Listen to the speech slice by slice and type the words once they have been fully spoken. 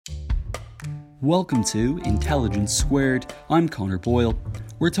Welcome to Intelligence Squared. I'm Connor Boyle.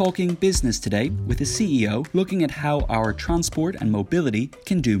 We're talking business today with the CEO looking at how our transport and mobility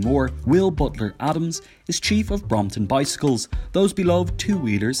can do more. Will Butler-Adams is chief of Brompton Bicycles, those beloved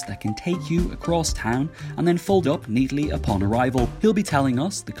two-wheelers that can take you across town and then fold up neatly upon arrival. He'll be telling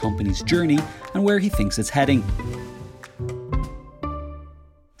us the company's journey and where he thinks it's heading.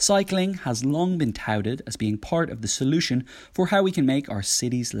 Cycling has long been touted as being part of the solution for how we can make our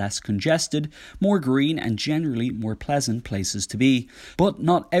cities less congested, more green and generally more pleasant places to be. But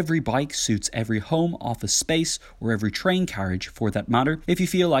not every bike suits every home, office space or every train carriage for that matter if you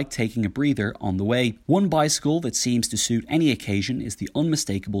feel like taking a breather on the way. One bicycle that seems to suit any occasion is the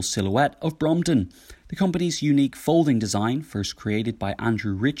unmistakable silhouette of Brompton. The company's unique folding design, first created by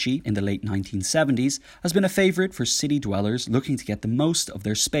Andrew Ritchie in the late 1970s, has been a favourite for city dwellers looking to get the most of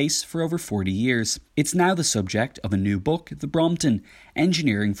their space for over 40 years. It's now the subject of a new book, The Brompton,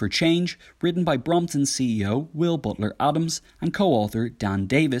 Engineering for Change, written by Brompton CEO Will Butler-Adams and co-author Dan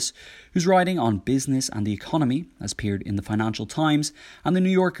Davis, whose writing on business and the economy has appeared in the Financial Times and the New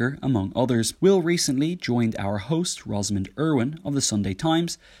Yorker, among others. Will recently joined our host, Rosamund Irwin of the Sunday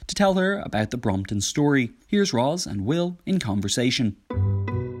Times, to tell her about the Brompton story. Here's Roz and Will in conversation.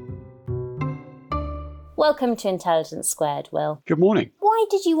 Welcome to Intelligence Squared, Will. Good morning. Why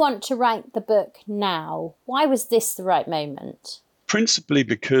did you want to write the book now? Why was this the right moment? Principally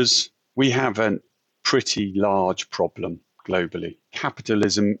because we have a pretty large problem globally.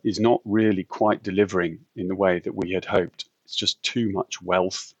 Capitalism is not really quite delivering in the way that we had hoped. It's just too much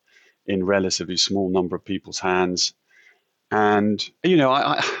wealth in relatively small number of people's hands. And,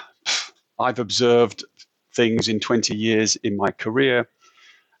 I've observed things in 20 years in my career,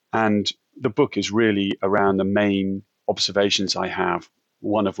 and the book is really around the main observations I have,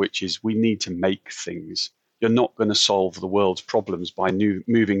 one of which is we need to make things. You're not going to solve the world's problems by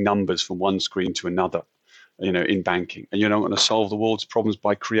moving numbers from one screen to another, in banking. And you're not going to solve the world's problems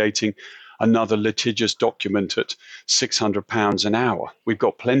by creating another litigious document at £600 an hour. We've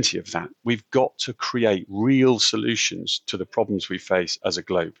got plenty of that. We've got to create real solutions to the problems we face as a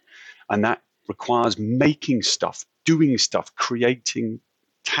globe. And that requires making stuff, doing stuff, creating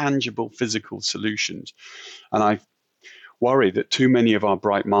tangible physical solutions. And I worry that too many of our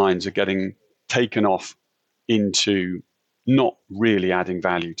bright minds are getting taken off into not really adding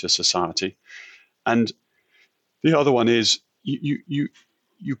value to society. And the other one is you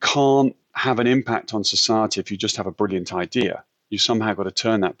can't have an impact on society if you just have a brilliant idea. You somehow got to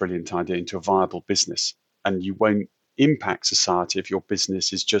turn that brilliant idea into a viable business. And you won't impact society if your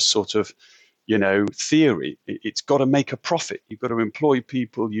business is just sort of, theory. It's got to make a profit. You've got to employ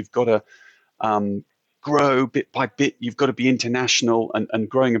people. You've got to grow bit by bit. You've got to be international. And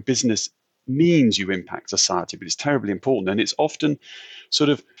growing a business means you impact society, but it's terribly important. And it's often sort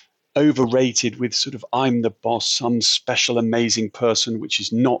of overrated with sort of I'm the boss, some special amazing person, which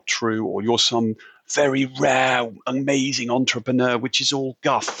is not true, or you're some very rare amazing entrepreneur, which is all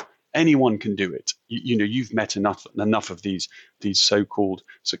guff. Anyone can do it. You've met enough of these so-called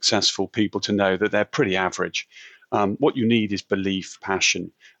successful people to know that they're pretty average. What you need is belief, passion,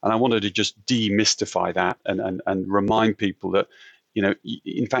 and I wanted to just demystify that and remind people that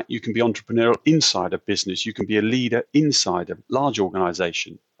in fact, you can be entrepreneurial inside a business. You can be a leader inside a large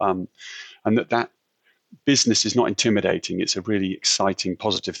organization. And that business is not intimidating. It's a really exciting,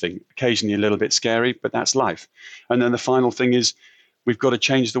 positive thing. Occasionally a little bit scary, but that's life. And then the final thing is we've got to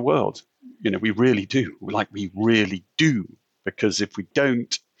change the world. We really do. We really do. Because if we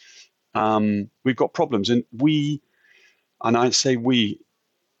don't, we've got problems. And I say we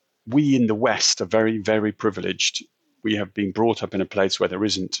in the West are very, very privileged. We have been brought up in a place where there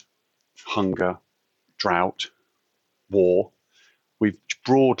isn't hunger, drought, war. We've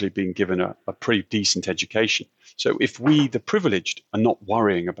broadly been given a pretty decent education. So if we, the privileged, are not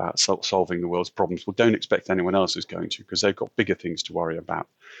worrying about solving the world's problems, well, don't expect anyone else is going to, because they've got bigger things to worry about.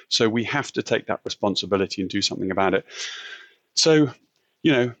 So we have to take that responsibility and do something about it. So,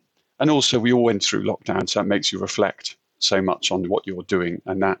 and also we all went through lockdown, so it makes you reflect so much on what you're doing.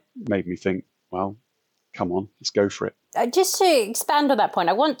 And that made me think, well, come on, let's go for it. Just to expand on that point,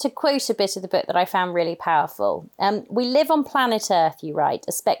 I want to quote a bit of the book that I found really powerful. We live on planet Earth, you write,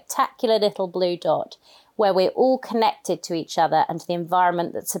 a spectacular little blue dot where we're all connected to each other and to the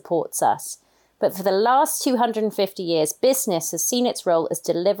environment that supports us. But for the last 250 years, business has seen its role as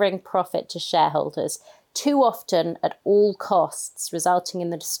delivering profit to shareholders, too often at all costs, resulting in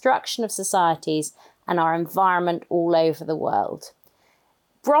the destruction of societies and our environment all over the world.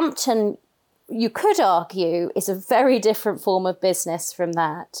 Brompton, you could argue, is a very different form of business from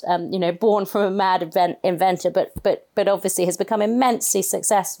that. Born from a mad inventor, but obviously has become immensely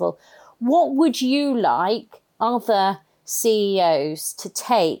successful. What would you like other CEOs to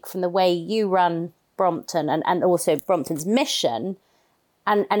take from the way you run Brompton and also Brompton's mission?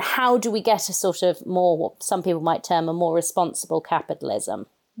 And how do we get a sort of more, what some people might term a more responsible capitalism?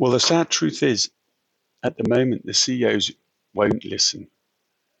 Well, the sad truth is, at the moment, the CEOs won't listen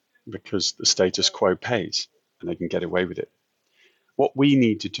because the status quo pays and they can get away with it. What we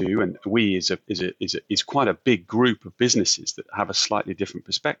need to do, and we is quite a big group of businesses that have a slightly different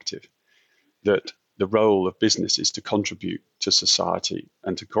perspective, that the role of business is to contribute to society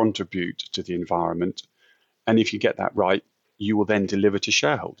and to contribute to the environment. And if you get that right, you will then deliver to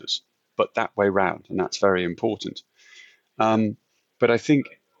shareholders, but that way round, and that's very important. But I think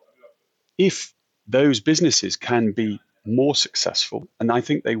if those businesses can be more successful, and I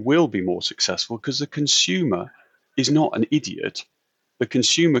think they will be more successful because the consumer is not an idiot. The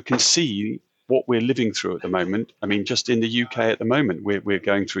consumer can see what we're living through at the moment. I mean, just in the UK at the moment, we're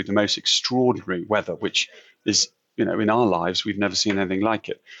going through the most extraordinary weather, which is, in our lives, we've never seen anything like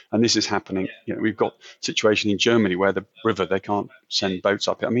it. And this is happening. We've got a situation in Germany where the river, they can't send boats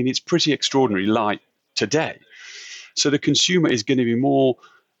up. I mean, it's pretty extraordinary light today. So the consumer is going to be more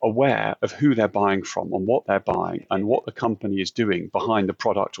aware of who they're buying from and what they're buying and what the company is doing behind the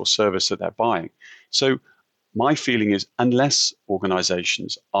product or service that they're buying. So my feeling is, unless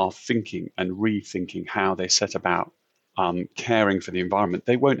organizations are thinking and rethinking how they set about caring for the environment,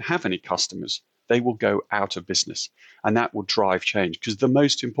 they won't have any customers. They will go out of business, and that will drive change, because the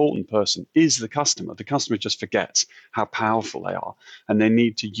most important person is the customer. The customer just forgets how powerful they are, and they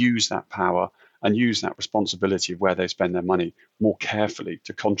need to use that power and use that responsibility of where they spend their money more carefully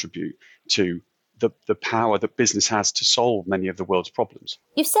to contribute to the power that business has to solve many of the world's problems.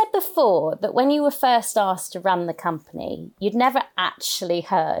 You've said before that when you were first asked to run the company, you'd never actually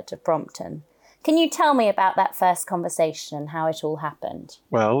heard of Brompton. Can you tell me about that first conversation and how it all happened?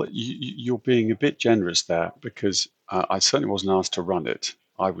 Well, you're being a bit generous there, because I certainly wasn't asked to run it.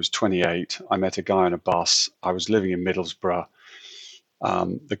 I was 28. I met a guy on a bus. I was living in Middlesbrough.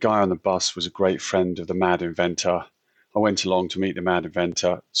 The guy on the bus was a great friend of the mad inventor. I went along to meet the mad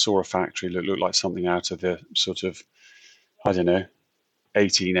inventor, saw a factory that looked like something out of the sort of,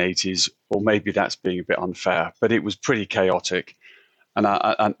 1880s, or maybe that's being a bit unfair, but it was pretty chaotic. And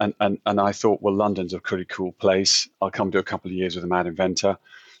I thought, well, London's a pretty cool place. I'll come do a couple of years with the mad inventor,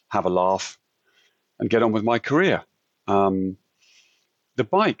 have a laugh, and get on with my career. The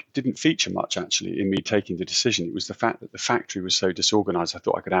bike didn't feature much, actually, in me taking the decision. It was the fact that the factory was so disorganized, I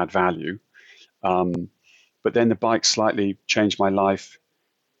thought I could add value. But then the bike slightly changed my life.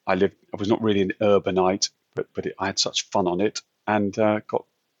 I was not really an urbanite, but I had such fun on it, and I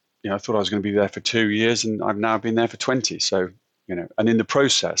thought I was going to be there for 2 years, and I've now been there for 20. So, and in the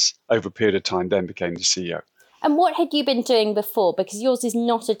process, over a period of time, then became the CEO. And what had you been doing before? Because yours is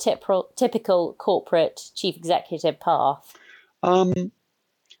not a typical corporate chief executive path.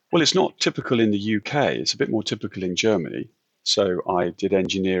 Well, it's not typical in the UK. It's a bit more typical in Germany. So I did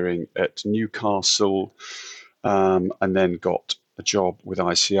engineering at Newcastle, and then got a job with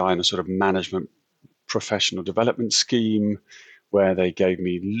ICI in a sort of management professional development scheme, where they gave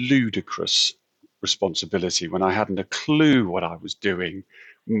me ludicrous responsibility when I hadn't a clue what I was doing,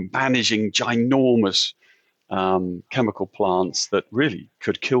 managing ginormous chemical plants that really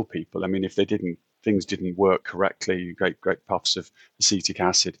could kill people. I mean, if things didn't work correctly, great puffs of acetic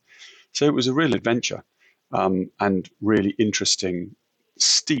acid. So it was a real adventure, and really interesting,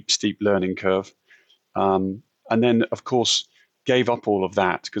 steep learning curve. And then, of course, gave up all of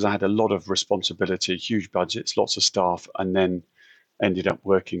that because I had a lot of responsibility, huge budgets, lots of staff, and then ended up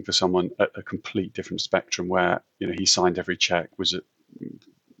working for someone at a complete different spectrum, where he signed every check, was a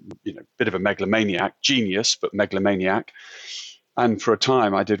bit of a megalomaniac, genius, but megalomaniac. And for a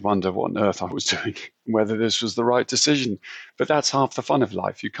time, I did wonder what on earth I was doing, whether this was the right decision. But that's half the fun of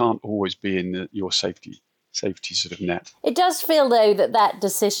life. You can't always be in your safety sort of net. It does feel, though, that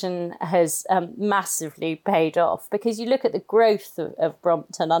decision has massively paid off, because you look at the growth of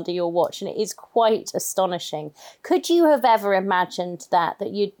Brompton under your watch, and it is quite astonishing. Could you have ever imagined that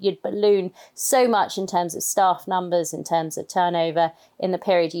you'd balloon so much in terms of staff numbers, in terms of turnover, in the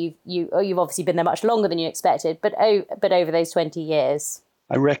period you've obviously been there much longer than you expected, but over those 20 years?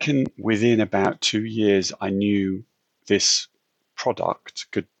 I reckon within about 2 years, I knew this product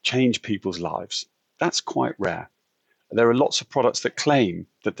could change people's lives. That's quite rare. There are lots of products that claim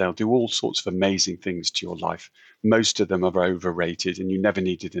that they'll do all sorts of amazing things to your life. Most of them are overrated, and you never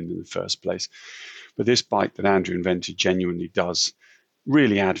needed them in the first place. But this bike that Andrew invented genuinely does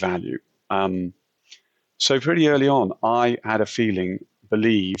really add value. So pretty early on, I had a feeling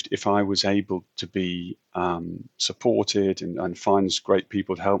believed if I was able to be supported and find great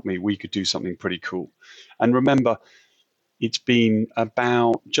people to help me, we could do something pretty cool. And remember, it's been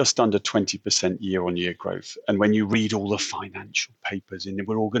about just under 20% year-on-year growth. And when you read all the financial papers, and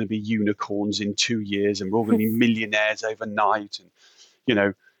we're all going to be unicorns in 2 years, and we're all going to be millionaires overnight, and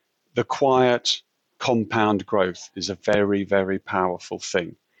the quiet compound growth is a very, very powerful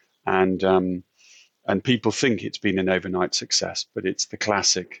thing. And people think it's been an overnight success, but it's the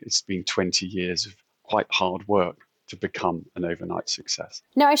classic. It's been 20 years of quite hard work to become an overnight success.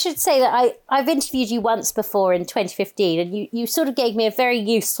 Now, I should say that I've interviewed you once before in 2015, and you sort of gave me a very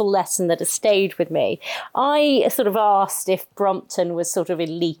useful lesson that has stayed with me. I sort of asked if Brompton was sort of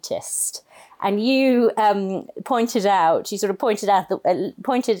elitist. And you pointed outside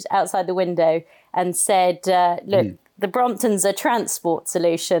the window and said, look, the Brompton's a transport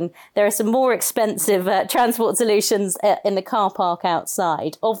solution. There are some more expensive transport solutions in the car park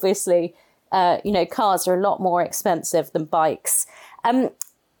outside. Obviously, cars are a lot more expensive than bikes.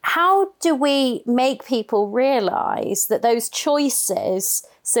 How do we make people realise that those choices,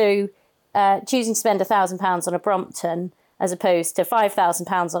 so choosing to spend £1,000 on a Brompton as opposed to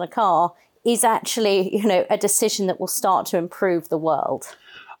 £5,000 on a car, is actually, a decision that will start to improve the world?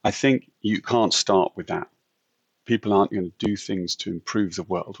 I think you can't start with that. People aren't going to do things to improve the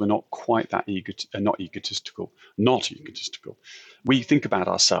world. We're not quite that egotistical. We think about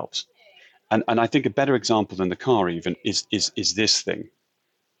ourselves. And I think a better example than the car even is this thing,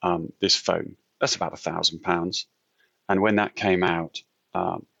 this phone. That's about £1,000. And when that came out,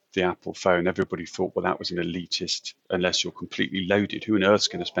 the Apple phone, everybody thought, well, that was an elitist, unless you're completely loaded. Who on earth's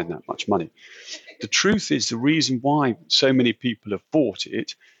going to spend that much money? The truth is, the reason why so many people have bought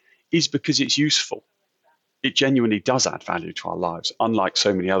it is because it's useful. It genuinely does add value to our lives, unlike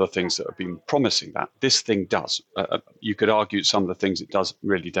so many other things that have been promising that. This thing does. You could argue some of the things it does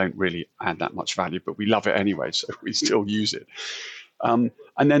don't really add that much value, but we love it anyway, so we still use it.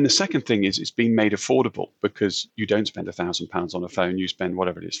 And then the second thing is it's been made affordable, because you don't spend £1,000 on a phone, you spend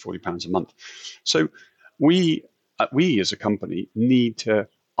whatever it is, £40 a month. So we as a company need to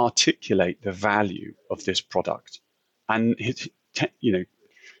articulate the value of this product. And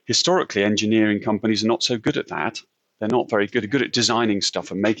historically, engineering companies are not so good at that. They're not very good. They're good at designing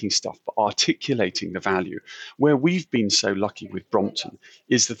stuff and making stuff, but articulating the value. Where we've been so lucky with Brompton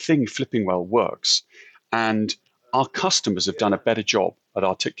is the thing flipping well works. And our customers have done a better job at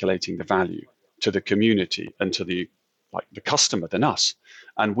articulating the value to the community and to the customer than us.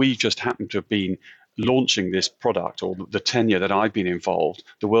 And we just happen to have been launching this product, or the tenure that I've been involved,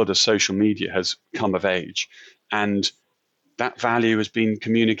 the world of social media has come of age. And that value has been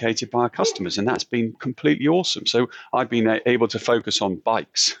communicated by our customers, and that's been completely awesome. So I've been able to focus on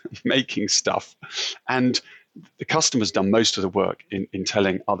bikes, making stuff, and the customer's done most of the work in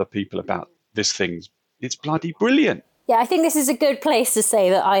telling other people about this thing. It's bloody brilliant. Yeah, I think this is a good place to say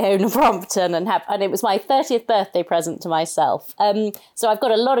that I own a Brompton and it was my 30th birthday present to myself. So I've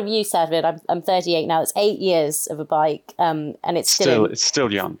got a lot of use out of it. I'm 38 now. It's 8 years of a bike, and it's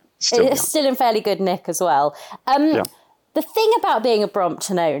still young. It's still in fairly good nick as well. Yeah. The thing about being a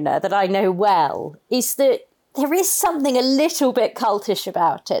Brompton owner that I know well is that there is something a little bit cultish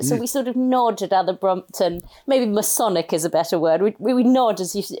about it. So we sort of nod at other Brompton, maybe Masonic is a better word. We nod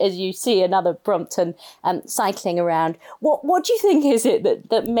as you see another Brompton cycling around. What do you think is it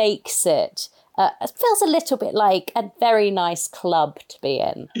that makes it? It feels a little bit like a very nice club to be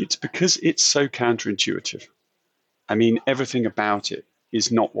in. It's because it's so counterintuitive. I mean, everything about it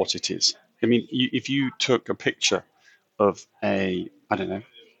is not what it is. I mean, if you took a picture of a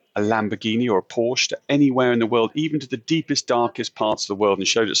Lamborghini or a Porsche to anywhere in the world, even to the deepest, darkest parts of the world, and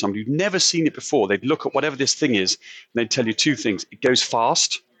showed it to somebody who'd never seen it before, they'd look at whatever this thing is, and they'd tell you two things. It goes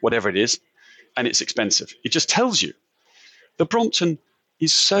fast, whatever it is, and it's expensive. It just tells you. The Brompton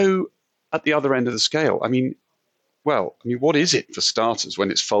is so at the other end of the scale. I mean, what is it for starters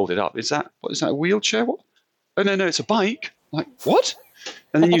when it's folded up? Is that a wheelchair? What? Oh, no, it's a bike. Like, what?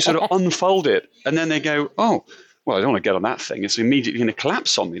 And then you sort of unfold it, and then they go, oh, well, I don't want to get on that thing. It's immediately going to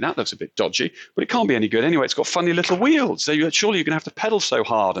collapse on me. That looks a bit dodgy, but it can't be any good anyway. It's got funny little wheels. So surely you're going to have to pedal so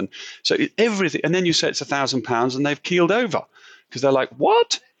hard. And so everything. And then you say it's £1,000 and they've keeled over because they're like,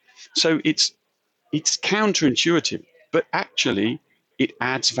 what? So it's counterintuitive, but actually it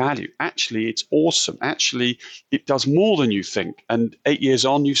adds value. Actually, it's awesome. Actually, it does more than you think. And 8 years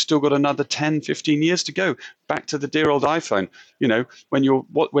on, you've still got another 10, 15 years to go. Back to the dear old iPhone. When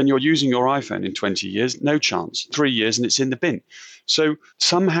you're using your iPhone in 20 years, no chance. 3 years and it's in the bin. So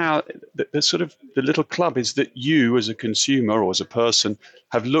somehow the little club is that you as a consumer or as a person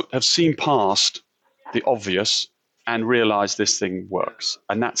have seen past the obvious and realize this thing works.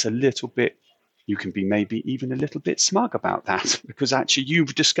 And that's a little bit, you can be maybe even a little bit smug about that because actually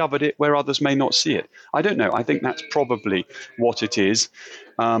you've discovered it where others may not see it. I don't know. I think that's probably what it is.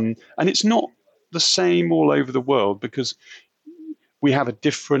 And it's not the same all over the world because we have a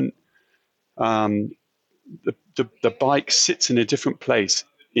different, the bike sits in a different place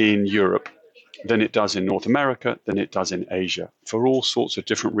in Europe than it does in North America, than it does in Asia, for all sorts of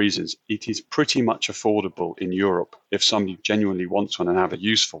different reasons. It is pretty much affordable in Europe if somebody genuinely wants one and have a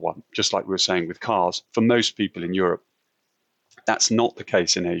use for one, just like we were saying with cars. For most people in Europe, that's not the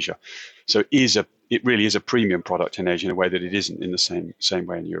case in Asia. So it really is a premium product in Asia in a way that it isn't in the same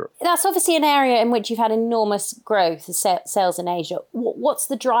way in Europe. That's obviously an area in which you've had enormous growth, sales in Asia. What's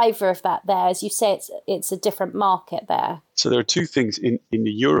the driver of that there? As you say, it's a different market there. So there are two things. In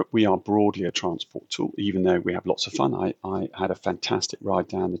Europe, we are broadly a transport tool, even though we have lots of fun. I had a fantastic ride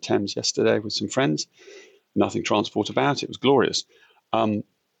down the Thames yesterday with some friends. Nothing transport about it. It was glorious. In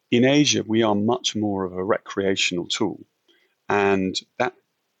Asia, we are much more of a recreational tool. And that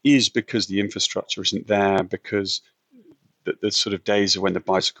is because the infrastructure isn't there, because the sort of days of when the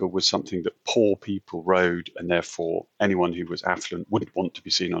bicycle was something that poor people rode, and therefore anyone who was affluent wouldn't want to be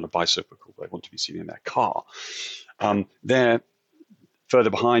seen on a bicycle. They want to be seen in their car. They're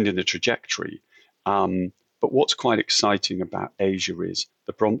further behind in the trajectory. But what's quite exciting about Asia is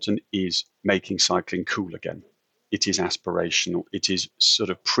that Brompton is making cycling cool again. It is aspirational. It is sort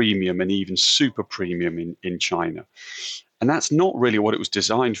of premium and even super premium in China. And that's not really what it was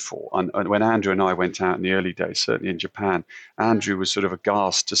designed for. And when Andrew and I went out in the early days, certainly in Japan, Andrew was sort of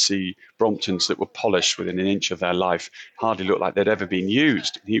aghast to see Bromptons that were polished within an inch of their life, hardly looked like they'd ever been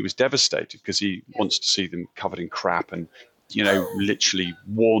used. He was devastated because he wants to see them covered in crap and, literally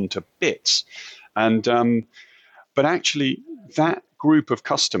worn to bits. And but actually, that group of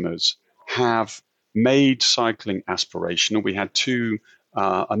customers have made cycling aspirational. We had two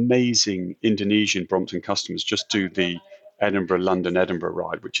amazing Indonesian Brompton customers just do the London-Edinburgh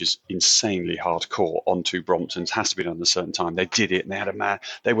ride, which is insanely hardcore on two Bromptons, has to be done at a certain time. They did it, and they had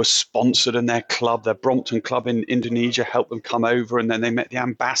they were sponsored, and their Brompton club in Indonesia helped them come over, and then they met the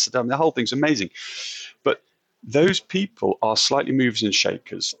ambassador, and the whole thing's amazing. But those people are slightly movers and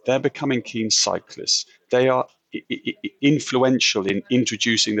shakers. They're becoming keen cyclists. They are influential in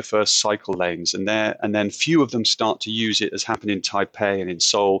introducing the first cycle lanes, and then few of them start to use it, as happened in Taipei and in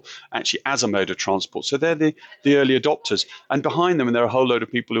Seoul, actually as a mode of transport. So they're the early adopters, and behind them, and there are a whole load of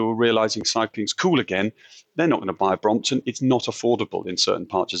people who are realizing cycling's cool again. They're not going to buy a Brompton. It's not affordable in certain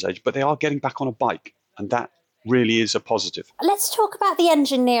parts of Asia, but they are getting back on a bike, and that really is a positive. Let's talk about the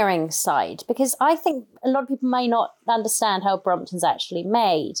engineering side, because I think a lot of people may not understand how Brompton's actually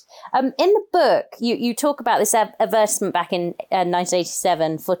made. In the book, you talk about this advertisement back in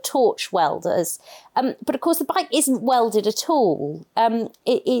 1987 for torch welders. But of course, the bike isn't welded at all.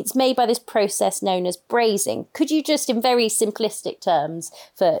 It's made by this process known as brazing. Could you just, in very simplistic terms,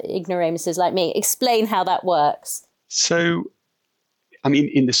 for ignoramuses like me, explain how that works? So, I mean,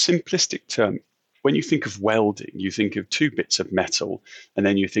 in the simplistic term, when you think of welding, you think of two bits of metal, and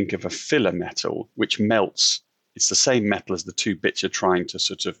then you think of a filler metal, which melts. It's the same metal as the two bits you're trying to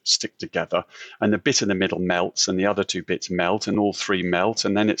sort of stick together. And the bit in the middle melts, and the other two bits melt, and all three melt,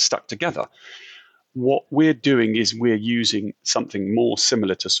 and then it's stuck together. What we're doing is we're using something more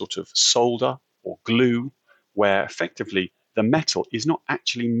similar to sort of solder or glue, where effectively the metal is not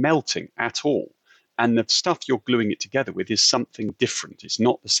actually melting at all. And the stuff you're gluing it together with is something different. It's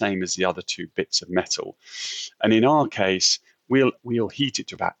not the same as the other two bits of metal. And in our case, we'll heat it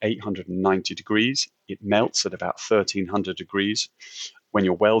to about 890 degrees. It melts at about 1300 degrees. When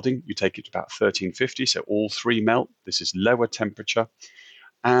you're welding, you take it to about 1350, so all three melt. This is lower temperature.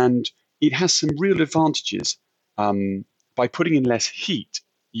 And it has some real advantages. By putting in less heat,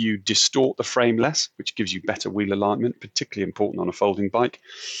 you distort the frame less, which gives you better wheel alignment, particularly important on a folding bike.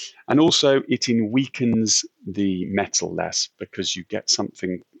 And also it weakens the metal less, because you get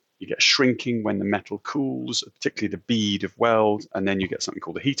shrinking when the metal cools, particularly the bead of weld, and then you get something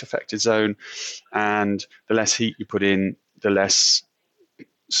called the heat affected zone. And the less heat you put in, the less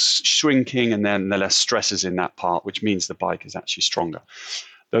shrinking, and then the less stresses in that part, which means the bike is actually stronger.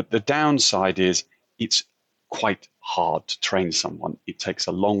 The downside is it's quite hard to train someone. It takes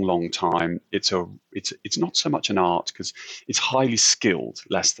a long, long time. It's not so much an art, because it's highly skilled,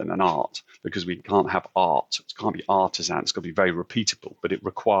 less than an art, because we can't have art. It can't be artisan. It's got to be very repeatable, but it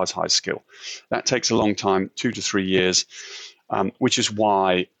requires high skill. That takes a long time, 2 to 3 years, which is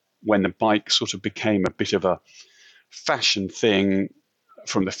why when the bike sort of became a bit of a fashion thing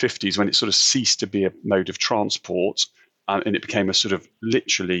from the 50s, when it sort of ceased to be a mode of transport, And it became a sort of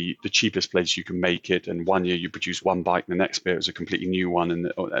literally the cheapest place you can make it. And one year you produce one bike, and the next year it was a completely new one, and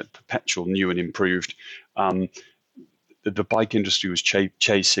a perpetual new and improved. The bike industry was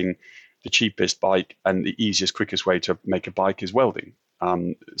chasing the cheapest bike, and the easiest, quickest way to make a bike is welding.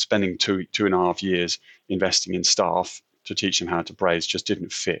 Spending 2.5 years investing in staff to teach them how to braze just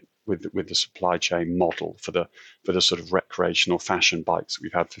didn't fit with the supply chain model for the sort of recreational fashion bikes that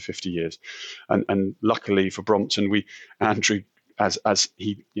we've had for 50 years. And luckily for Brompton, Andrew, as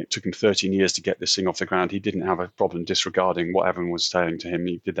he, it took him 13 years to get this thing off the ground, he didn't have a problem disregarding what everyone was saying to him.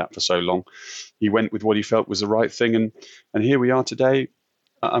 He did that for so long. He went with what he felt was the right thing, and here we are today.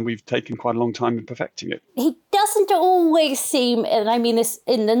 And we've taken quite a long time in perfecting it. He doesn't always seem, and I mean this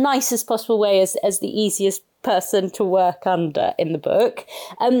in the nicest possible way, as the easiest person to work under in the book.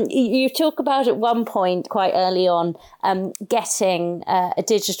 You talk about at one point quite early on getting a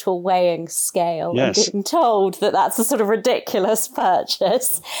digital weighing scale, yes, and being told that that's a sort of ridiculous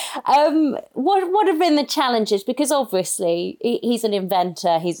purchase. What have been the challenges? Because obviously he's an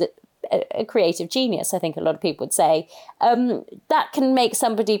inventor, he's a creative genius, I think a lot of people would say. That can make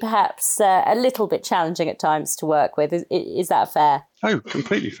somebody perhaps a little bit challenging at times to work with. Is that fair? Oh,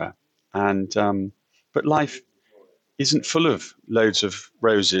 completely fair. And but life isn't full of loads of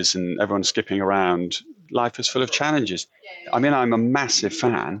roses and everyone skipping around. Life is full of challenges. I mean, I'm a massive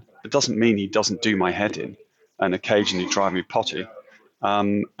fan. It doesn't mean he doesn't do my head in and occasionally drive me potty.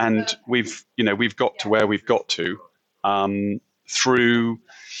 And we've got to where we've got to through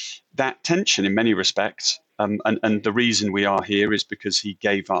that tension in many respects. And the reason we are here is because he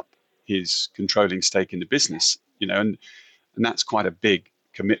gave up his controlling stake in the business, and that's quite a big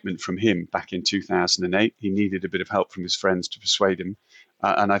commitment from him back in 2008. He needed a bit of help from his friends to persuade him.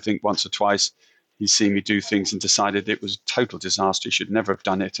 And I think once or twice he's seen me do things and decided it was a total disaster. He should never have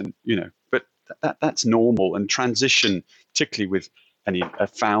done it. And, but that's normal. And transition, particularly with a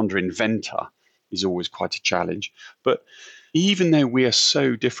founder inventor, is always quite a challenge. But even though we are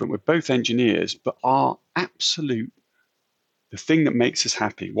so different, we're both engineers, but the thing that makes us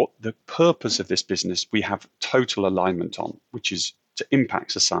happy, what the purpose of this business, we have total alignment on, which is to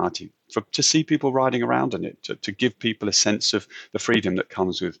impact society, to see people riding around in it, to give people a sense of the freedom that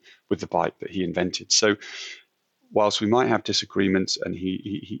comes with the bike that he invented. So whilst we might have disagreements and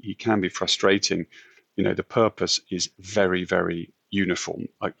he can be frustrating, the purpose is very, very uniform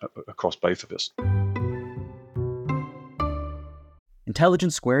across both of us.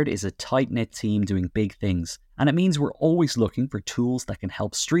 Intelligence Squared is a tight-knit team doing big things, and it means we're always looking for tools that can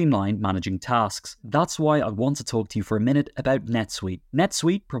help streamline managing tasks. That's why I want to talk to you for a minute about NetSuite.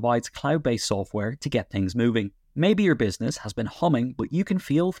 NetSuite provides cloud-based software to get things moving. Maybe your business has been humming, but you can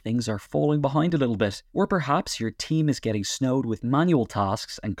feel things are falling behind a little bit. Or perhaps your team is getting snowed with manual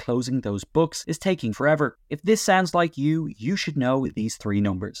tasks and closing those books is taking forever. If this sounds like you should know these three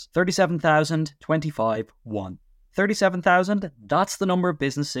numbers: 37,000, 25, 1. 37,000, that's the number of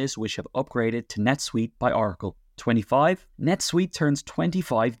businesses which have upgraded to NetSuite by Oracle. 25, NetSuite turns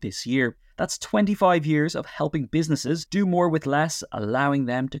 25 this year. That's 25 years of helping businesses do more with less, allowing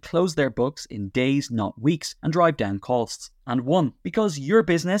them to close their books in days, not weeks, and drive down costs. And 1, because your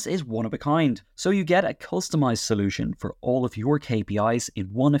business is one of a kind. So you get a customized solution for all of your KPIs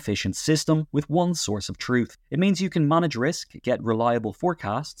in one efficient system with one source of truth. It means you can manage risk, get reliable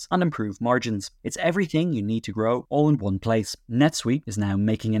forecasts, and improve margins. It's everything you need to grow all in one place. NetSuite is now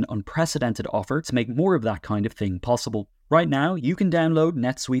making an unprecedented offer to make more of that kind of thing possible. Right now, you can download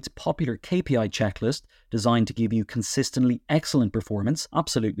NetSuite's popular KPI checklist designed to give you consistently excellent performance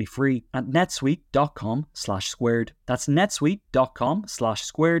absolutely free at netsuite.com/squared. That's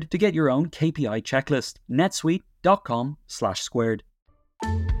netsuite.com/squared to get your own KPI checklist. netsuite.com/squared.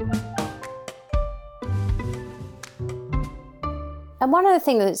 And one of the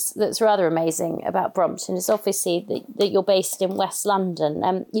things that's rather amazing about Brompton is obviously that you're based in West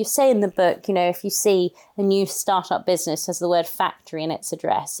London. You say in the book, if you see a new startup business has the word factory in its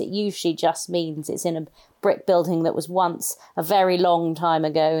address, it usually just means it's in a brick building that was once, a very long time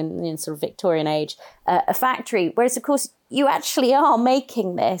ago in sort of Victorian age, a factory. Whereas, of course, you actually are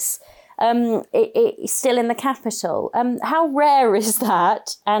making this it's still in the capital. How rare is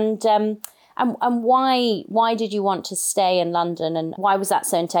that? And why did you want to stay in London, and why was that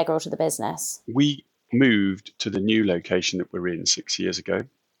so integral to the business? We moved to the new location that we're in 6 years ago.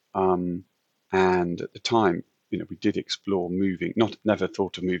 And at the time, we did explore moving, never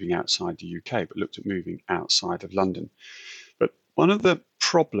thought of moving outside the UK, but looked at moving outside of London. But one of the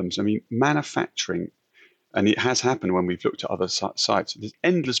problems, manufacturing, and it has happened when we've looked at other sites, there's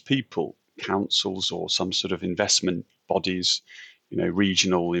endless people, councils or some sort of investment bodies,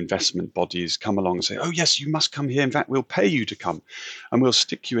 regional investment bodies come along and say, oh, yes, you must come here. In fact, we'll pay you to come. And we'll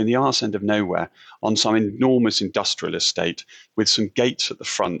stick you in the arse end of nowhere on some enormous industrial estate with some gates at the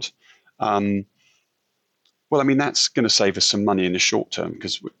front. That's going to save us some money in the short term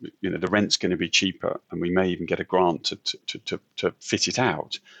because the rent's going to be cheaper, and we may even get a grant to fit it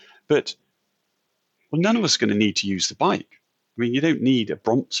out. But none of us are going to need to use the bike. You don't need a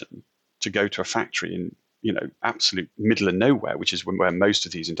Brompton to go to a factory in absolute middle of nowhere, which is where most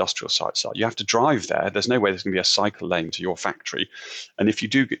of these industrial sites are. You have to drive there. There's no way there's going to be a cycle lane to your factory, and if you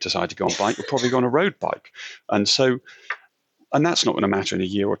do decide to go on bike, you'll probably go on a road bike, and that's not going to matter in a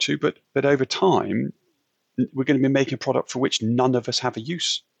year or two. But over time, we're going to be making a product for which none of us have a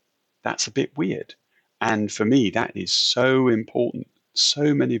use. That's a bit weird. And for me, that is so important.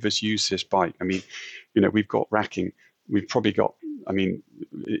 So many of us use this bike. We've got racking. We've probably got,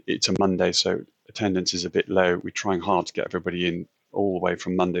 it's a Monday, so attendance is a bit low. We're trying hard to get everybody in all the way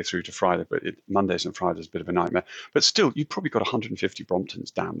from Monday through to Friday, but Mondays and Fridays is a bit of a nightmare. But still, you've probably got 150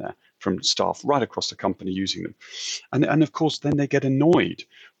 Bromptons down there from staff right across the company using them. And of course, then they get annoyed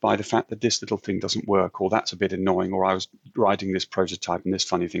by the fact that this little thing doesn't work, or that's a bit annoying, or I was riding this prototype and this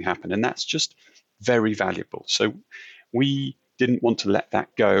funny thing happened. And that's just very valuable. So we didn't want to let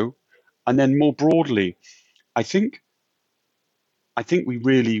that go. And then more broadly, I think we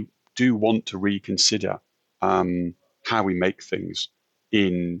really do want to reconsider how we make things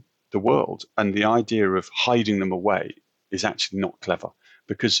in the world. And the idea of hiding them away is actually not clever,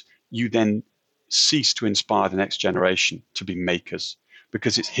 because you then cease to inspire the next generation to be makers,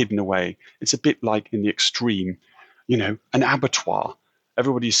 because it's hidden away. It's a bit like in the extreme, an abattoir.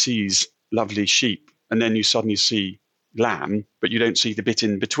 Everybody sees lovely sheep, and then you suddenly see lamb, but you don't see the bit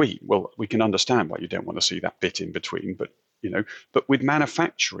in between. Well, we can understand why you don't want to see that bit in between, but with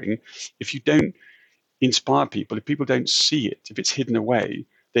manufacturing, if you don't inspire people, if people don't see it, if it's hidden away,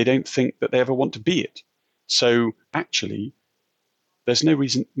 they don't think that they ever want to be it. So actually, there's no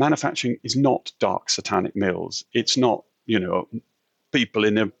reason. Manufacturing is not dark satanic mills. It's not, people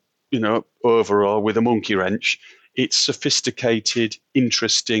in a overall with a monkey wrench. It's sophisticated,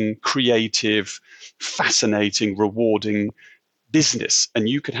 interesting, creative, fascinating, rewarding business. And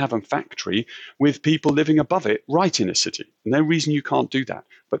you could have a factory with people living above it right in a city. No reason you can't do that.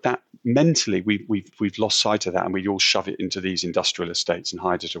 But that mentally, we've lost sight of that, and we all shove it into these industrial estates and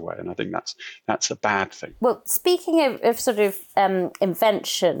hide it away. And I think that's a bad thing. Well, speaking of sort of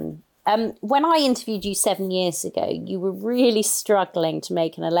invention, when I interviewed you 7 years ago, you were really struggling to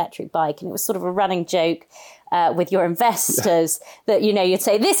make an electric bike, and it was sort of a running joke with your investors that, you'd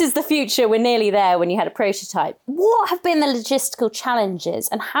say, this is the future, we're nearly there, when you had a prototype. What have been the logistical challenges,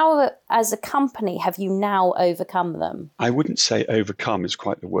 and how, as a company, have you now overcome them? I wouldn't say overcome is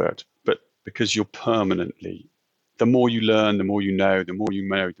quite the word, but because you're permanently, the more you learn, the more you know, the more you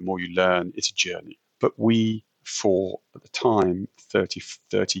know, the more you learn, it's a journey. But we, for, at the time, 30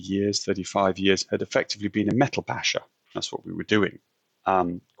 years, 35 years, had effectively been a metal basher. That's what we were doing.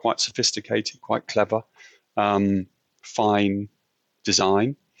 Quite sophisticated, quite clever. Fine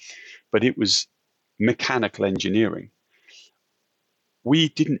design, but it was mechanical engineering. We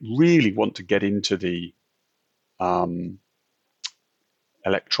didn't really want to get into the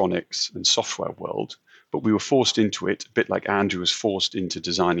electronics and software world, but we were forced into it, a bit like Andrew was forced into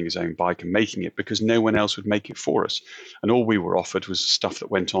designing his own bike and making it, because no one else would make it for us. And all we were offered was stuff that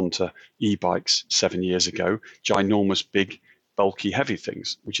went on to e-bikes 7 years ago, ginormous, big, bulky, heavy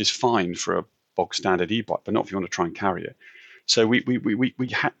things, which is fine for a bog standard e-bike, but not if you want to try and carry it. So we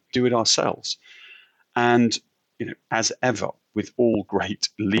had to do it ourselves. And as ever, with all great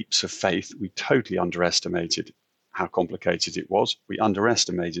leaps of faith, we totally underestimated how complicated it was. We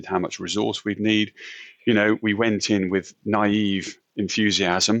underestimated how much resource we'd need. We went in with naive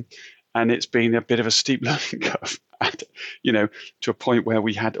enthusiasm, and it's been a bit of a steep learning curve. And, to a point where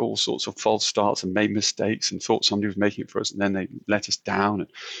we had all sorts of false starts and made mistakes and thought somebody was making it for us, and then they let us down,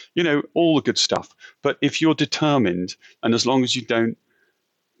 and, all the good stuff. But if you're determined, and as long as you don't,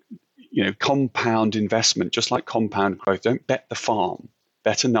 compound investment, just like compound growth, don't bet the farm,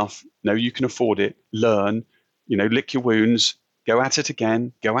 bet enough, know you can afford it, learn, lick your wounds, go at it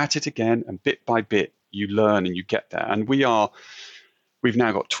again, and bit by bit, you learn and you get there. And we've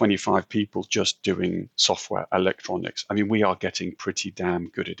now got 25 people just doing software, electronics. We are getting pretty damn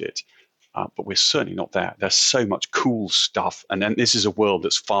good at it, but we're certainly not there. There's so much cool stuff. And then this is a world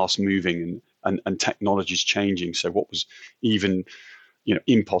that's fast moving and technology is changing. So what was even,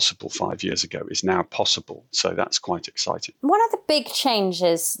 impossible 5 years ago is now possible. So that's quite exciting. One of the big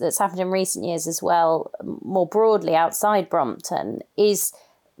changes that's happened in recent years as well, more broadly outside Brompton, is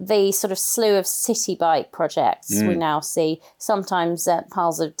the sort of slew of city bike projects we now see, sometimes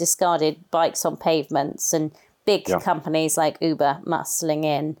piles of discarded bikes on pavements and big companies like Uber muscling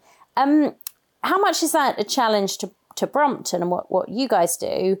in. How much is that a challenge to Brompton and what you guys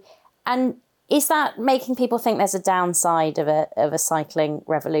do? And is that making people think there's a downside of a cycling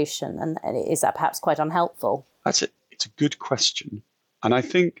revolution? And is that perhaps quite unhelpful? It's a good question. And I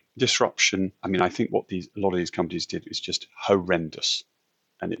think disruption, I think what a lot of these companies did is just horrendous.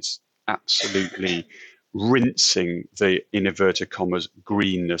 And it's absolutely rinsing the, in inverted commas,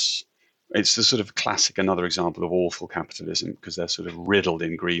 greenness. It's the sort of classic, another example of awful capitalism, because they're sort of riddled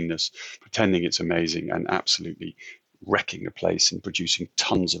in greenness, pretending it's amazing and absolutely wrecking the place and producing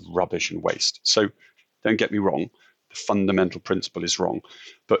tons of rubbish and waste. So don't get me wrong, the fundamental principle is wrong.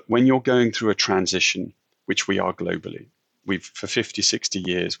 But when you're going through a transition, which we are globally, for 50, 60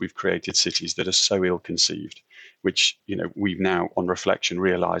 years, we've created cities that are so ill-conceived, which, we've now, on reflection,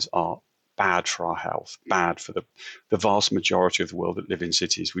 realize are bad for our health, bad for the vast majority of the world that live in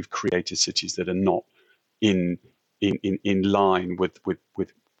cities. We've created cities that are not in line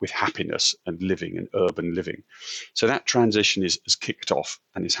with happiness and living and urban living. So that transition is kicked off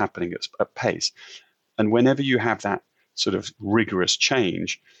and is happening at pace. And whenever you have that sort of rigorous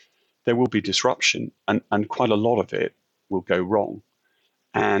change, there will be disruption, and quite a lot of it will go wrong.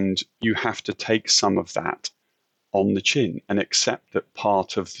 And you have to take some of that on the chin and accept that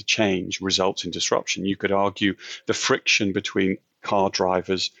part of the change results in disruption. You could argue the friction between car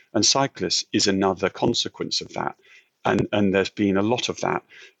drivers and cyclists is another consequence of that. And there's been a lot of that,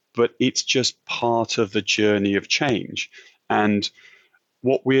 but it's just part of the journey of change. And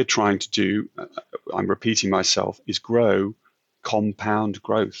what we're trying to do, I'm repeating myself, is grow compound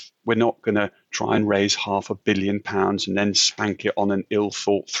growth. We're not going to try and raise £500 million and then spank it on an ill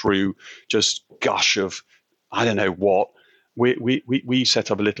thought through just gush of I don't know what. We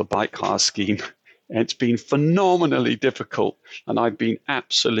set up a little bike hire scheme. It's been phenomenally difficult, and I've been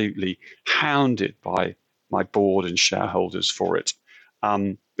absolutely hounded by my board and shareholders for it.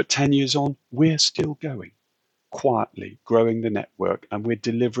 But 10 years on, we're still going quietly, growing the network, and we're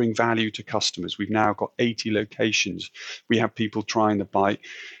delivering value to customers. We've now got 80 locations. We have people trying the bike,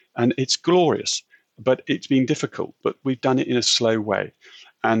 and it's glorious. But it's been difficult, but we've done it in a slow way.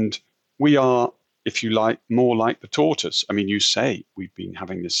 And we are, if you like, more like the tortoise. You say we've been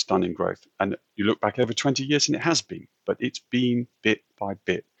having this stunning growth, and you look back over 20 years and it has been, but it's been bit by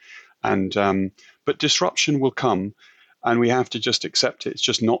bit. And but disruption will come, and we have to just accept it. It's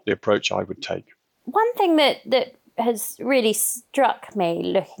just not the approach I would take. One thing that has really struck me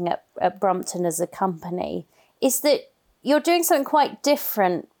looking at Brompton as a company is that you're doing something quite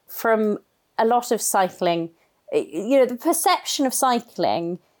different from a lot of cycling. The perception of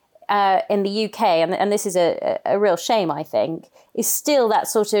cycling in the UK, and this is a real shame, I think, is still that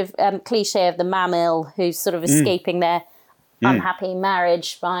sort of cliche of the mammal who's sort of escaping their unhappy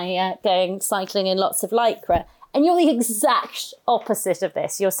marriage by going cycling in lots of Lycra. And you're the exact opposite of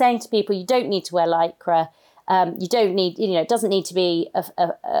this. You're saying to people, you don't need to wear Lycra. You don't need, it doesn't need to be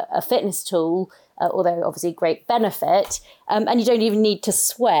a fitness tool, although obviously great benefit. And you don't even need to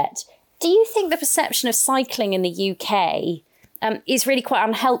sweat. Do you think the perception of cycling in the UK is really quite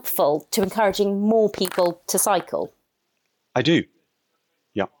unhelpful to encouraging more people to cycle? I do.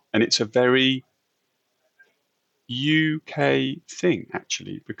 Yeah. And it's a very UK thing,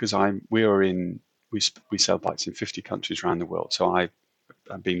 actually, because we sell bikes in 50 countries around the world. So I've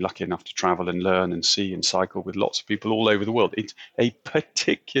been lucky enough to travel and learn and see and cycle with lots of people all over the world. It's a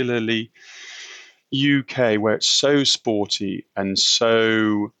particularly UK where it's so sporty and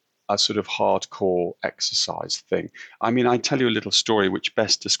so a sort of hardcore exercise thing. I tell you a little story which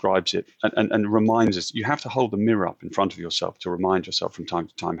best describes it and reminds us. You have to hold the mirror up in front of yourself to remind yourself from time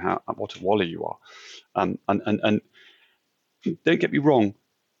to time what a wally you are. And don't get me wrong,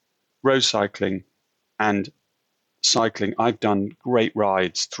 road cycling and cycling, I've done great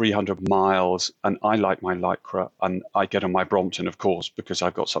rides, 300 miles, and I like my Lycra, and I get on my Brompton, of course, because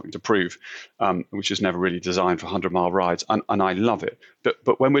I've got something to prove, which is never really designed for 100-mile rides, and I love it.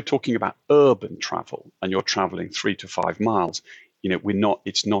 But when we're talking about urban travel and you're traveling 3 to 5 miles,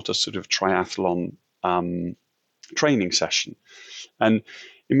 it's not a sort of triathlon training session. And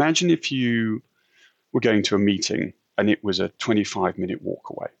imagine if you were going to a meeting and it was a 25-minute walk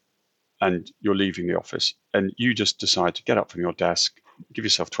away, and you're leaving the office, and you just decide to get up from your desk, give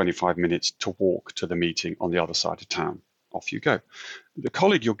yourself 25 minutes to walk to the meeting on the other side of town. Off you go. The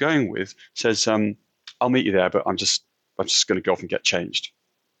colleague you're going with says, I'll meet you there, but I'm just going to go off and get changed.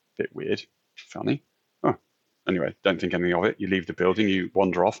 Bit weird, funny. Oh. Anyway, don't think anything of it. You leave the building, you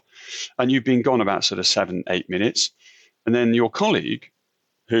wander off, and you've been gone about sort of 7-8 minutes, and then your colleague,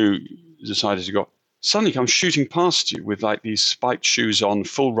 who decided to go, suddenly comes shooting past you with like these spiked shoes on,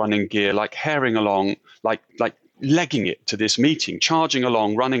 full running gear, like herring along, like legging it to this meeting, charging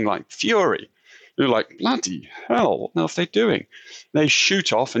along, running like fury. You're like, bloody hell, what the hell are they doing? They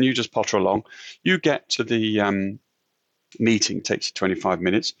shoot off and you just potter along. You get to the meeting, it takes you 25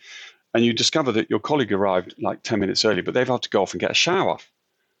 minutes, and you discover that your colleague arrived like 10 minutes early, but they've had to go off and get a shower.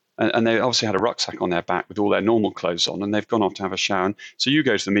 And they obviously had a rucksack on their back with all their normal clothes on, and they've gone off to have a shower. And so you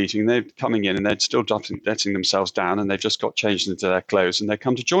go to the meeting, and they're coming in, and they're still letting themselves down, and they've just got changed into their clothes, and they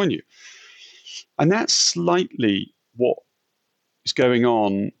come to join you. And that's slightly what is going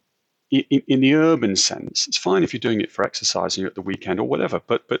on in the urban sense. It's fine if you're doing it for exercising at the weekend or whatever,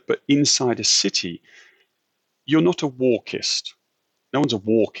 but inside a city, you're not a walkist. No one's a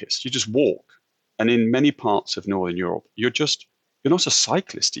walkist. You just walk. And in many parts of Northern Europe, you're not a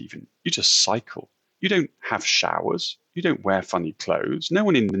cyclist even. You just cycle. You don't have showers. You don't wear funny clothes. No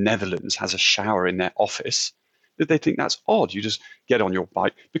one in the Netherlands has a shower in their office. They think that's odd. You just get on your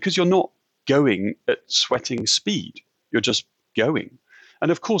bike because you're not going at sweating speed. You're just going. And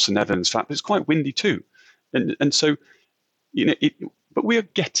of course, the Netherlands, in fact, it's quite windy too. And so, but we are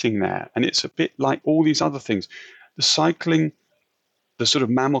getting there. And it's a bit like all these other things. The cycling, the sort of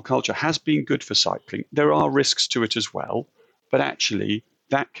mammal culture has been good for cycling. There are risks to it as well. But actually,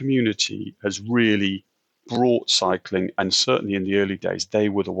 that community has really brought cycling, and certainly in the early days, they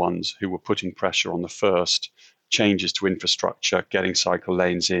were the ones who were putting pressure on the first changes to infrastructure, getting cycle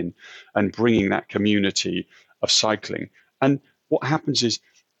lanes in, and bringing that community of cycling. And what happens is,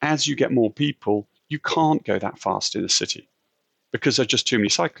 as you get more people, you can't go that fast in a city because there are just too many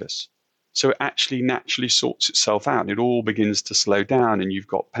cyclists. So it actually naturally sorts itself out, and it all begins to slow down, and you've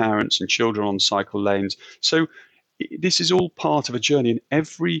got parents and children on cycle lanes. So this is all part of a journey, and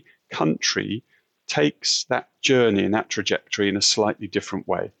every country takes that journey and that trajectory in a slightly different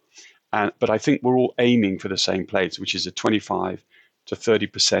way. But I think we're all aiming for the same place, which is a 25 to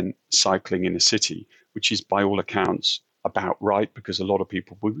 30% cycling in a city, which is by all accounts about right, because a lot of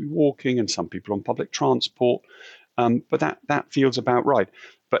people will be walking and some people on public transport. But that feels about right.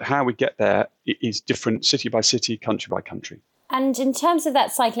 But how we get there is different city by city, country by country. And in terms of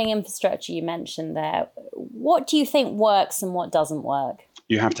that cycling infrastructure you mentioned there, what do you think works and what doesn't work?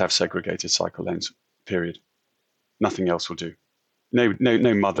 You have to have segregated cycle lanes, period. Nothing else will do.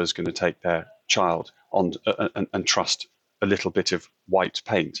 No mother's going to take their child on and trust a little bit of white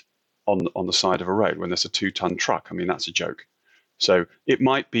paint on the side of a road when there's a 2-ton truck. I mean, that's a joke. So it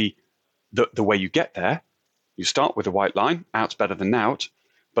might be the way you get there. You start with a white line, out's better than out,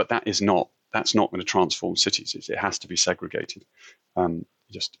 but that's not going to transform cities. It has to be segregated.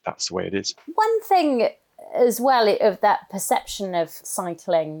 Just that's the way it is. One thing as well of that perception of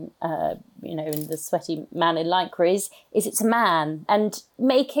cycling, in the sweaty man in lycra is it's a man, and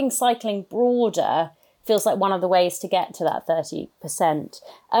making cycling broader feels like one of the ways to get to that 30%.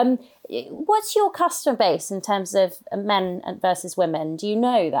 What's your customer base in terms of men versus women? Do you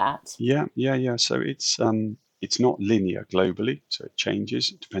know that? Yeah. So it's not linear globally, so it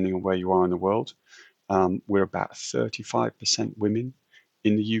changes depending on where you are in the world. We're about 35% women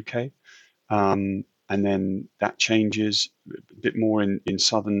in the UK. And then that changes a bit more in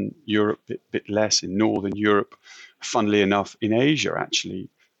Southern Europe, a bit less in Northern Europe. Funnily enough, in Asia, actually,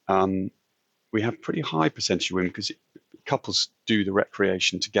 we have pretty high percentage of women because couples do the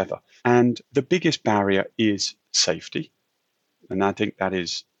recreation together. And the biggest barrier is safety. And I think that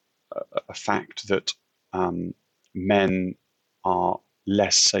is a fact that men are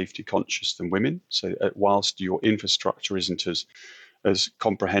less safety conscious than women. So whilst your infrastructure isn't as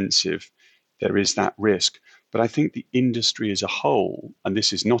comprehensive, there is that risk. But I think the industry as a whole, and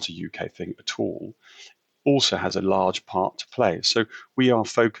this is not a UK thing at all, also has a large part to play. So we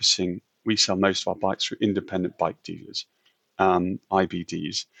sell most of our bikes through independent bike dealers,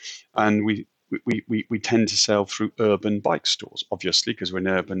 IBDs, and we tend to sell through urban bike stores, obviously, because we're an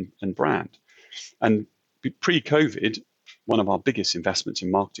urban brand. And pre-COVID, one of our biggest investments in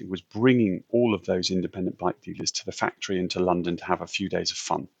marketing was bringing all of those independent bike dealers to the factory into London to have a few days of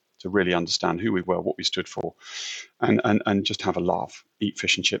fun, to really understand who we were, what we stood for, and just have a laugh, eat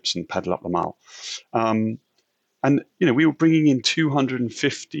fish and chips and pedal up the mall. And we were bringing in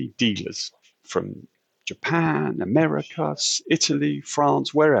 250 dealers from Japan, America, Italy,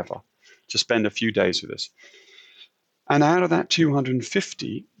 France, wherever, to spend a few days with us. And out of that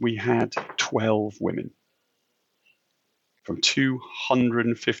 250, we had 12 women from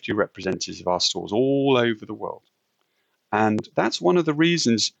 250 representatives of our stores all over the world. And that's one of the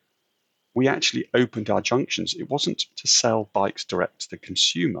reasons we actually opened our junctions. It wasn't to sell bikes direct to the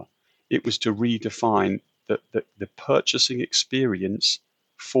consumer. It was to redefine the purchasing experience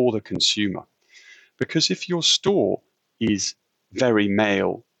for the consumer. Because if your store is very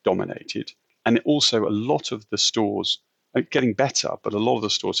male dominated, and also a lot of the stores are getting better, but a lot of the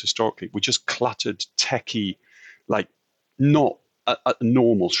stores historically were just cluttered, techie, like not a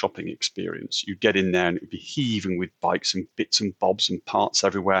normal shopping experience. You'd get in there and it would be heaving with bikes and bits and bobs and parts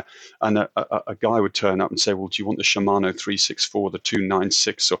everywhere. And a guy would turn up and say, well, do you want the Shimano 364, the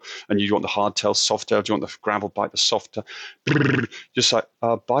 296, and you want the hardtail, softail? Do you want the gravel bike, the softer? Just like,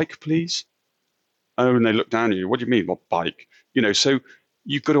 bike, please. Oh, and they look down at you. What do you mean? What bike? So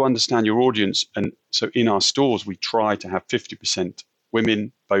you've got to understand your audience. And so in our stores, we try to have 50%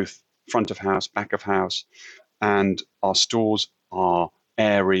 women, both front of house, back of house. And our stores are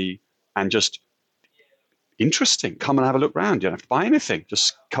airy and just interesting. Come and have a look around. You don't have to buy anything.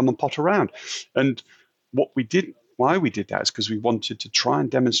 Just come and pot around. And why we did that is because we wanted to try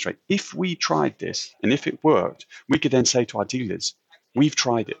and demonstrate if we tried this and if it worked, we could then say to our dealers, we've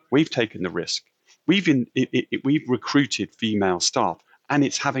tried it. We've taken the risk. We've recruited female staff, and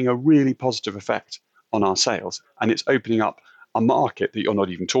it's having a really positive effect on our sales, and it's opening up a market that you're not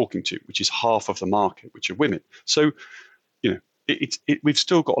even talking to, which is half of the market, which are women. So, we've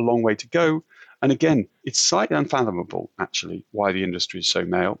still got a long way to go. And again, it's slightly unfathomable, actually, why the industry is so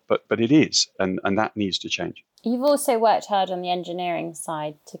male, but it is, and that needs to change. You've also worked hard on the engineering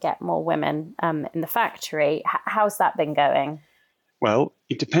side to get more women in the factory. How's that been going? Well,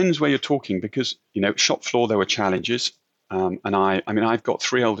 it depends where you're talking because, shop floor, there were challenges. And I've got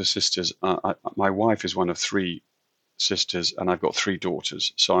three older sisters. My wife is one of three sisters and I've got three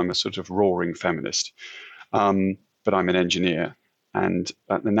daughters. So I'm a sort of roaring feminist. But I'm an engineer and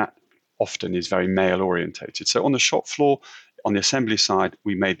that often is very male orientated. So on the shop floor, on the assembly side,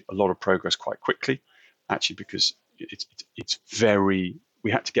 we made a lot of progress quite quickly, actually, because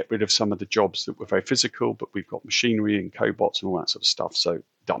we had to get rid of some of the jobs that were very physical, but we've got machinery and cobots and all that sort of stuff. So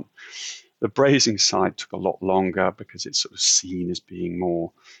done. The brazing side took a lot longer because it's sort of seen as being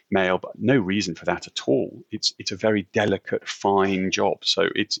more male, but no reason for that at all. It's a very delicate, fine job. So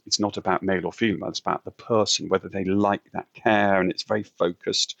it's not about male or female. It's about the person, whether they like that care, and it's very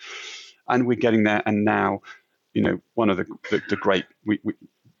focused. And we're getting there. And now, one of the great we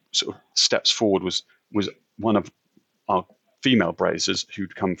sort of steps forward was one of our female brazers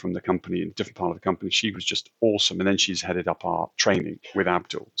who'd come from the company, in a different part of the company. She was just awesome. And then she's headed up our training with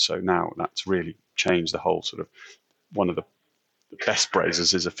Abdul. So now that's really changed the whole sort of, one of the best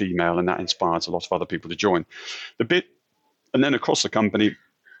brazers is a female, and that inspires a lot of other people to join. And then across the company,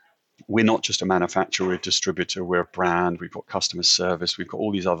 we're not just a manufacturer, we're a distributor, we're a brand, we've got customer service, we've got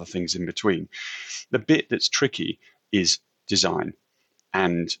all these other things in between. The bit that's tricky is design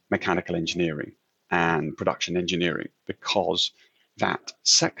and mechanical engineering and production engineering, because that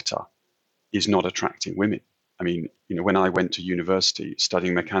sector is not attracting women. I mean, when I went to university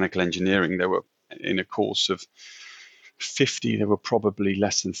studying mechanical engineering, there were, in a course of 50, there were probably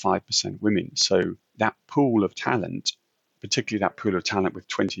less than 5% women. So that pool of talent, particularly that pool of talent with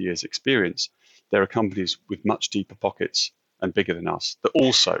 20 years experience, there are companies with much deeper pockets and bigger than us that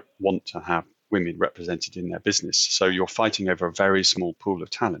also want to have women represented in their business. So you're fighting over a very small pool of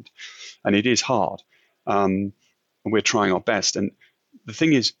talent, and it is hard. And we're trying our best. And the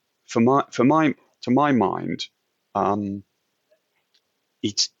thing is, to my mind,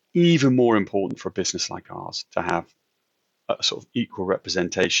 it's even more important for a business like ours to have a sort of equal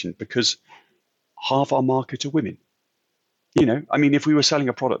representation, because half our market are women. If we were selling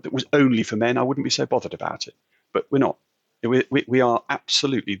a product that was only for men, I wouldn't be so bothered about it. But we're not. We are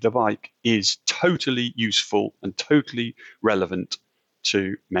absolutely, the bike is totally useful and totally relevant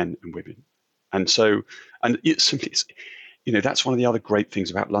to men and women. And so, that's one of the other great things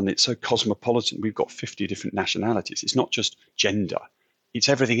about London. It's so cosmopolitan. We've got 50 different nationalities. It's not just gender, it's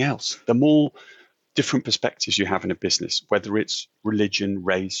everything else. The more different perspectives you have in a business, whether it's religion,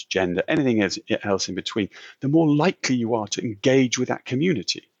 race, gender, anything else in between, the more likely you are to engage with that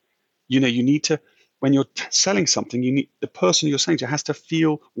community. You need to, when you're selling something, the person you're selling to has to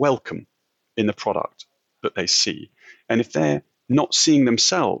feel welcome in the product that they see. And if they're not seeing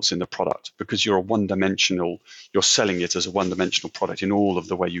themselves in the product because you're selling it as a one-dimensional product in all of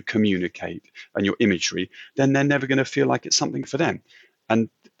the way you communicate and your imagery, then they're never going to feel like it's something for them. And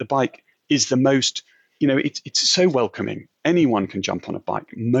the bike is the most, it's so welcoming. Anyone can jump on a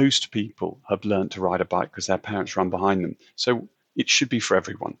bike. Most people have learned to ride a bike because their parents run behind them. So it should be for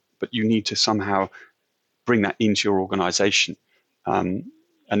everyone, but you need to somehow bring that into your organization. And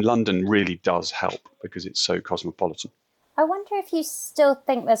London really does help because it's so cosmopolitan. I wonder if you still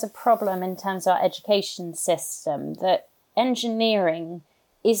think there's a problem in terms of our education system, that engineering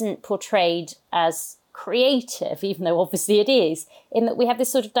isn't portrayed as creative, even though obviously it is, in that we have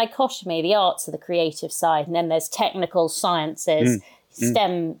this sort of dichotomy. The arts are the creative side, and then there's technical sciences,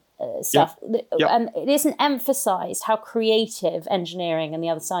 STEM stuff. Yep. And it isn't emphasised how creative engineering and the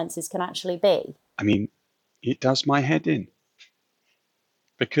other sciences can actually be. I mean, it does my head in.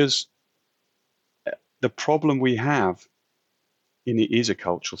 Because the problem we have, and it is a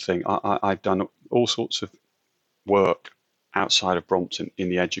cultural thing, I've done all sorts of work outside of Brompton in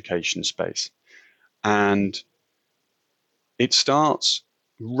the education space. And it starts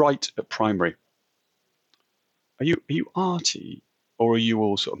right at primary. Are you arty, or are you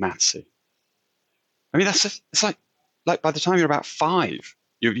all sort of mathsy? I mean, it's like by the time you're about 5,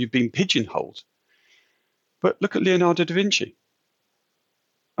 you've been pigeonholed. But look at Leonardo da Vinci.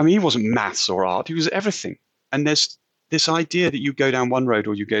 I mean, he wasn't maths or art, he was everything. And there's this idea that you go down one road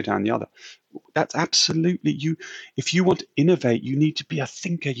or you go down the other. That's absolutely you. If you want to innovate, you need to be a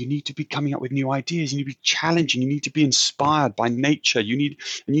thinker. You need to be coming up with new ideas. You need to be challenging. You need to be inspired by nature. You need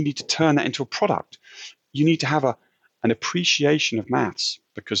to turn that into a product. You need to have an appreciation of maths,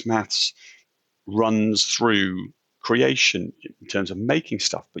 because maths runs through creation in terms of making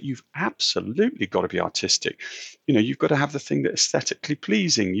stuff, but you've absolutely got to be artistic. You've got to have the thing that's aesthetically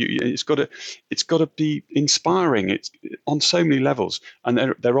pleasing. It's got to be inspiring. It's on so many levels,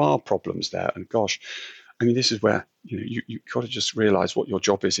 and there are problems there. And gosh, I mean, this is where you've got to just realize what your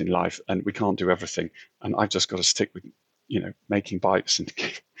job is in life, and we can't do everything. And I've just got to stick with making bikes, and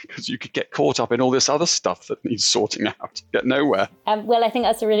because you could get caught up in all this other stuff that needs sorting out, get nowhere. Well, I think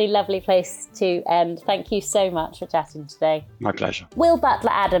that's a really lovely place to end. Thank you so much for chatting today. My pleasure. Will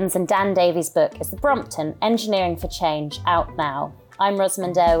Butler-Adams and Dan Davies' book is The Brompton Engineering for Change, out now. I'm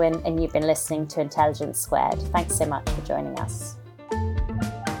Rosamund Irwin, and you've been listening to Intelligence Squared. Thanks so much for joining us.